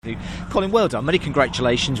absolutely. Colin, well done. Many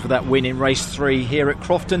congratulations with that win in race 3 here at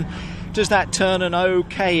Crofton. Does that turn an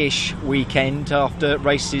okay-ish weekend after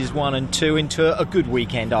races 1 and 2 into a good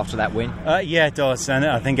weekend after that win? Yeah, it does. And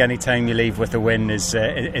I think any time you leave with a win is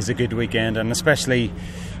a good weekend. And especially,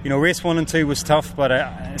 race 1 and 2 was tough, but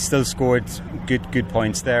I still scored good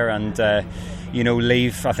points there. And,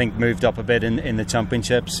 Leave, I think, moved up a bit in the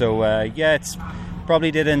championship. So, it's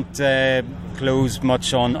probably didn't close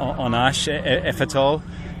much on Ash, if at all.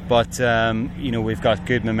 But, we've got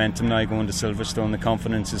good momentum now going to Silverstone. The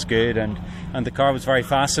confidence is good, and the car was very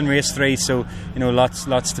fast in race 3, so,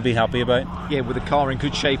 lots to be happy about. Yeah, with the car in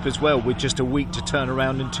good shape as well, with just a week to turn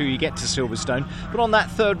around until you get to Silverstone. But on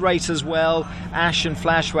that third race as well, Ash and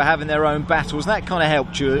Flash were having their own battles. That kind of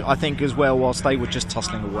helped you, I think, as well, whilst they were just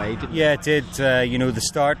tussling away, didn't it? Yeah, it did. The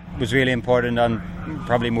start was really important, and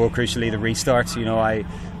probably more crucially, the restart. I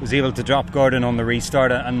was able to drop Gordon on the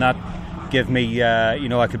restart, and that give me,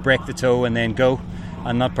 I could break the toe and then go,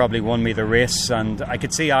 and that probably won me the race. And I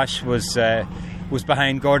could see Ash was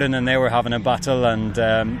behind Gordon, and they were having a battle, and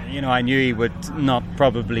I knew he would not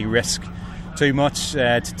probably risk too much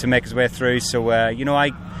to make his way through. So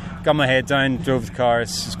I got my head down, drove the car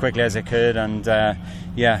as quickly as I could, and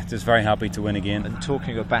just very happy to win again. And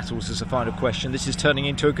talking of battles as a final question, this is turning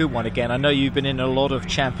into a good one again. I know you've been in a lot of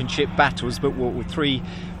championship battles, but with 3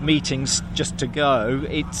 meetings just to go,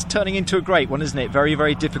 it's turning into a great one, isn't it? Very,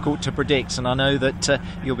 very difficult to predict, and I know that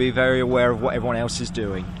you'll be very aware of what everyone else is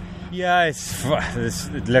doing. Yeah,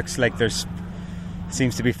 it looks like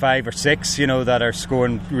seems to be 5 or 6, that are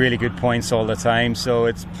scoring really good points all the time, so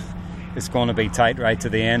it's going to be tight right to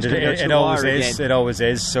the end. It always is. It always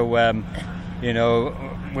is. So,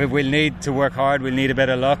 we'll need to work hard. We'll need a bit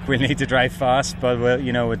of luck. We'll need to drive fast. But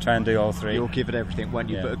we'll try and do all 3. You'll give it everything, won't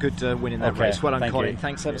you? Yeah. But a good win in that race. Well done, Colin. You.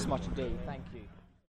 Thanks ever so much indeed. Thank you.